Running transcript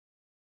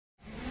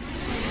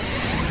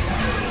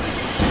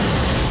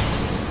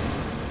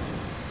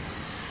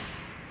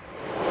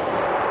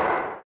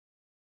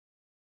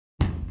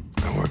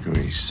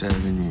these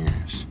 7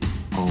 years.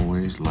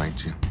 Always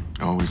liked you.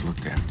 Always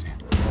looked after you.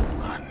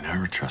 But I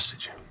never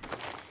trusted you.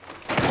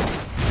 I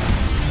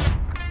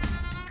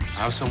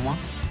have someone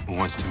who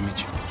wants to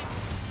meet you.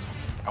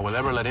 I will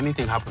never let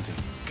anything happen to you.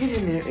 Get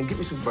in there and get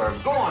me some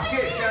bourbon. Go on,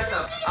 get it, shut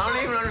up. I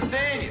don't even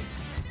understand you.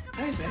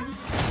 Hey, baby.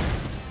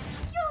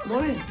 Come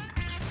on in.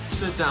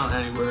 Sit down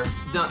anywhere.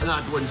 No,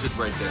 I wouldn't sit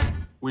right there.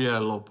 We had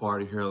a little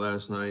party here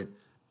last night.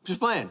 Just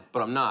playing,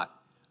 but I'm not.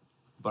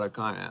 But I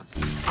kind of am.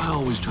 I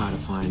always try to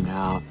find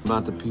out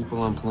about the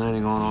people I'm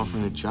planning on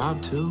offering a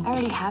job to. I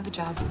already have a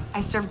job.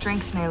 I serve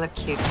drinks and I look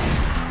cute.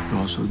 You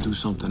also do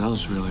something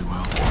else really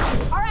well.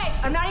 All right,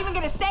 I'm not even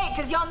gonna say it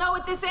because y'all know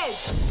what this is.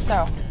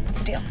 So, what's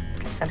the deal?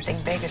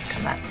 Something big has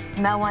come up.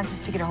 Mel wants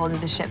us to get a hold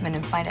of the shipment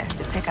and find out who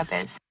the pickup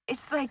is.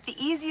 It's like the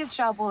easiest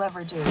job we'll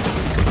ever do.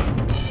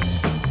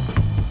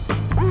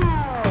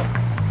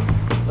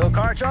 Little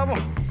car trouble?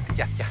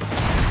 Yeah.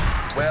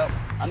 Well,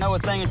 I know a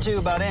thing or two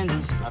about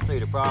engines. I see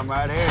the problem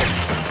right here.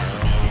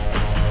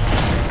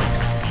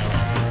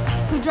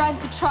 Who drives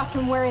the truck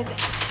and where is it?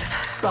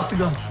 Drop the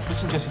gun.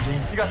 Listen, Jesse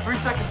Jane. You got 3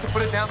 seconds to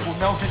put it down when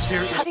Mel gets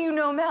here. How do you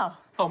know Mel?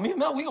 Oh, me and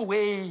Mel, we go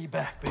way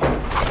back, baby.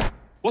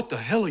 What the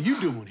hell are you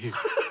doing here?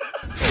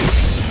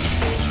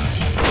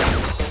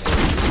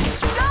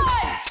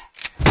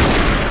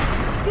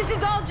 This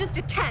is all just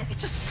a test.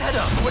 It's a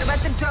setup. What about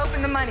the dope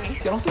and the money?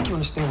 I don't think you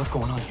understand what's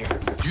going on here.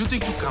 Do you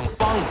think you can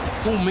pound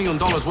 $2 million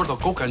worth of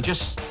coke and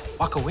just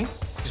walk away?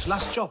 His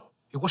last job.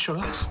 It was your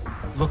last.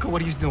 Look at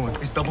what he's doing.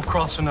 He's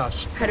double-crossing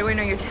us. How do I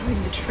know you're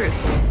telling the truth?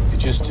 You're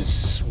just as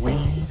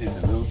sweet as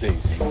a little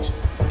daisy, ain't you?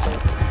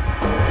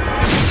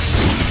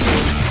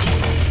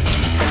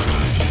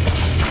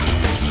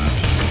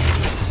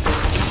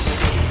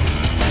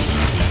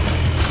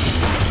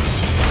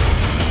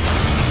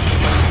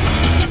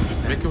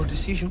 Make your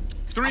decision.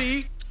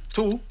 3,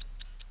 2,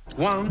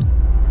 1.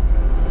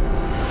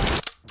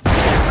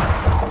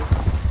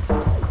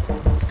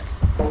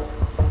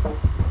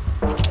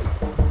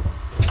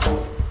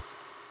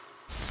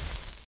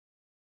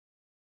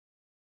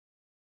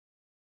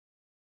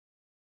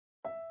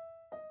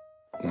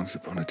 Once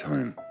upon a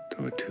time,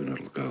 there were 2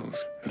 little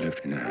girls who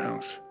lived in a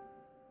house.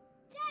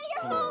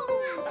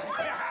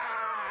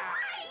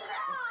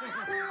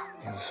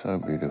 You're so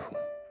beautiful.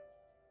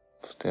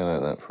 Stay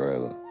like that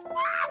forever.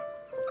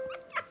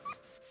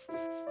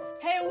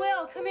 Hey,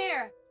 Will, come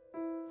here.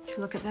 You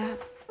look at that.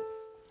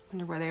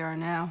 Wonder where they are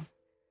now.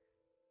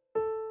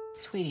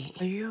 Sweetie,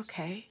 are you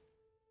okay?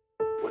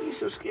 What are you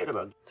so scared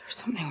about? There's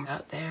something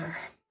out there.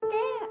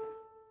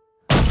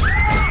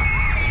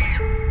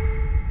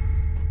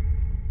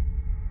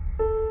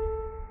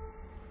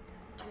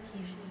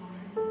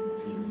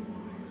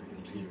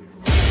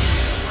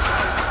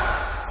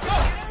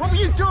 What were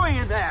you doing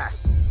in there?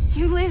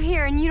 You live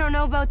here and you don't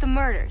know about the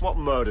murders. What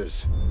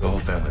murders? The whole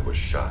family was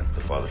shot.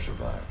 The father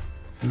survived.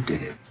 Who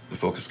did it? The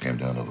focus came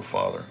down to the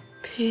father.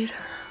 Peter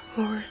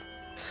Ward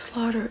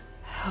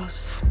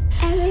Slaughterhouse.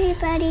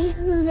 Everybody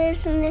who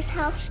lives in this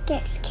house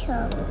gets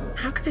killed.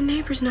 How could the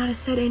neighbors not have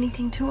said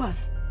anything to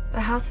us?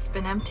 The house has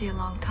been empty a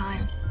long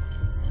time.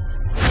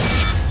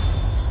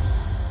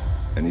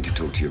 I need to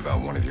talk to you about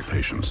one of your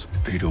patients,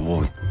 Peter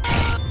Ward.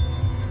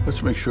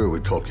 Let's make sure we're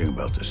talking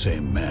about the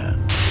same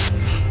man.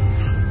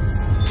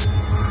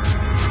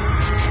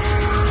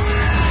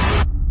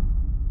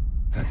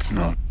 That's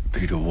not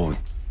Peter Ward.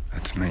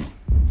 That's me.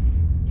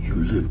 You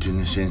lived in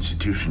this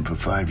institution for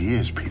 5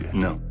 years, Peter.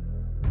 No.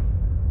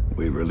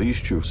 We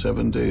released you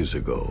 7 days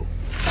ago.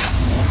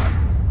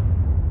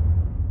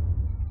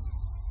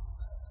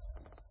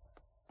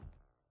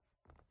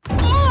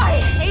 Oh, I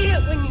hate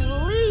it when you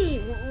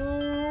leave.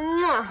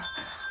 Mwah.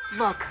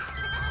 Look.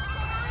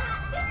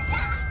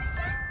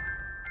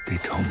 They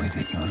told me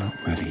that you're not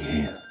really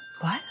here.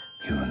 What?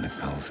 You and the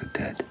girls are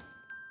dead.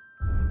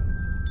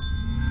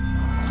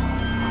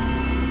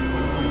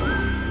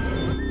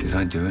 Did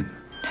I do it?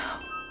 No.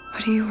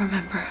 What do you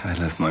remember? I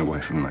left my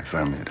wife and my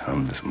family at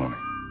home this morning.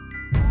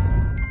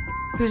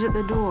 Who's at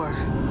the door?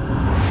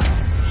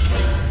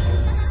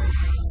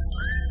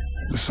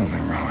 There's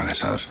something wrong with this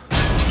house.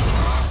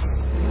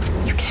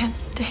 You can't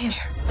stay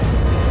there.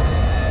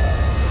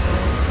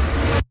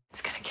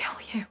 It's gonna kill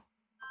you.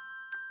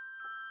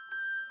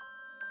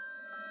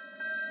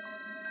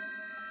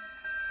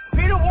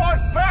 Peter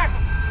Ward's back!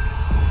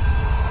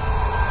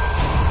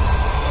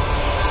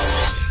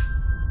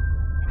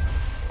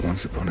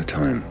 Once upon a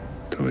time,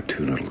 there were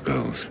 2 little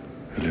girls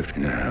who lived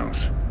in a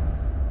house.